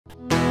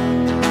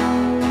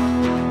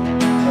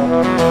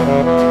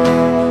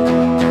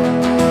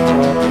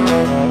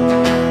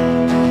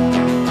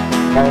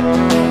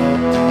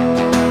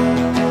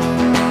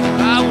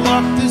I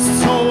walk this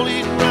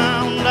holy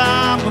ground,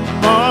 I'm a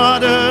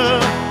martyr,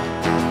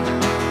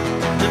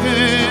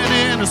 living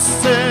in a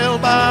cell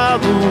by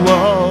the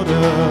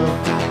water.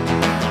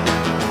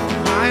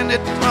 Find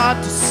it hard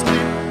to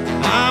sleep,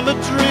 I'm a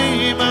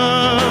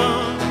dreamer,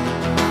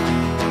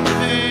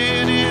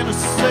 living in a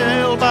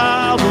cell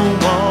by the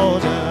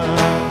water.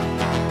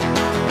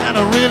 And I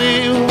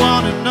really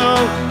want to know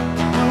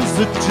who's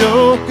the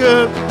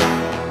joker,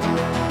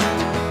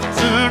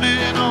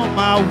 turning all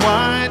my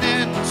wine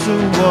into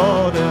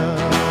water.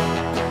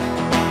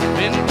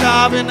 Been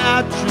carving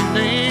out your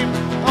name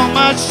on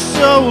my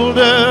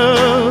shoulder,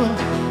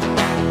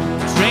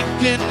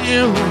 drinking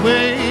you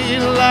away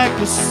like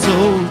a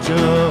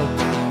soldier.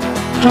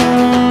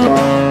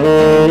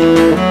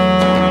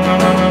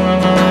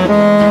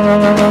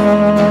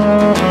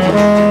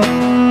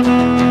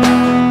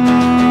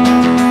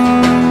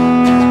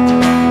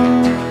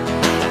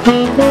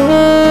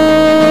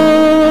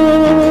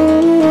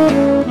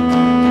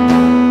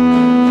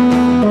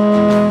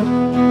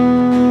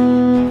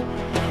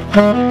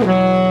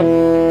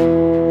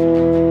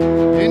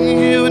 In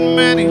you and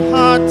many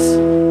hearts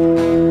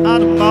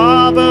out of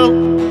marble,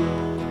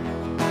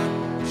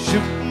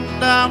 shooting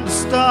down the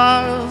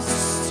stars,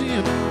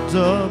 seeing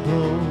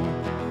double.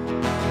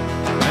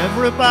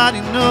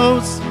 Everybody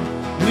knows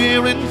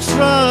we're in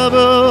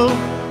trouble.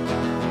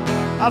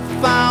 I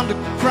found a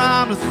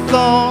crown of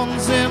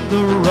thorns in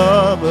the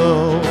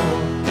rubble,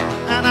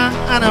 and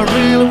I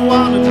really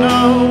want to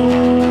know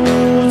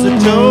who's the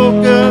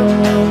joker,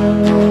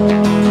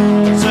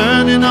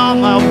 turning all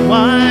my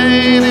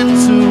wine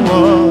into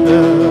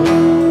water,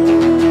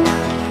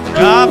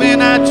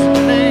 carving at your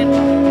name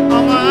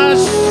on my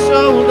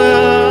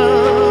shoulder,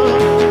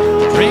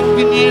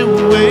 drinking you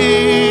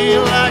away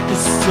like a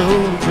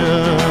soldier.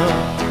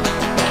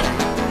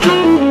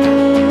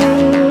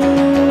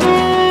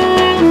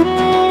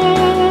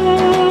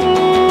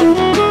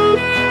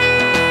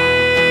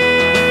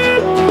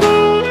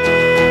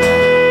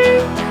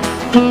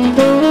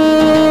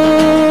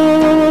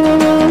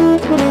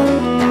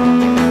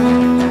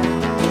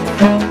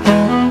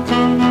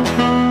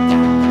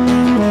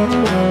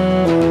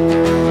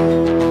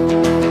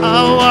 I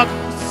walk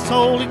this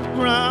holy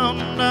ground,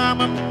 I'm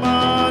a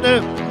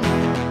martyr,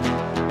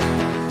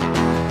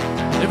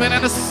 living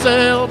in a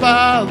cell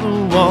by the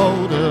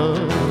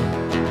water.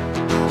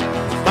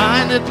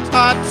 Find it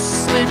hard to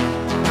sleep,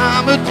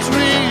 I'm a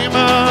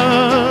dreamer,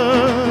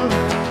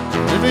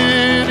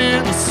 living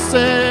in a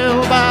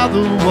cell by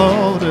the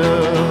water.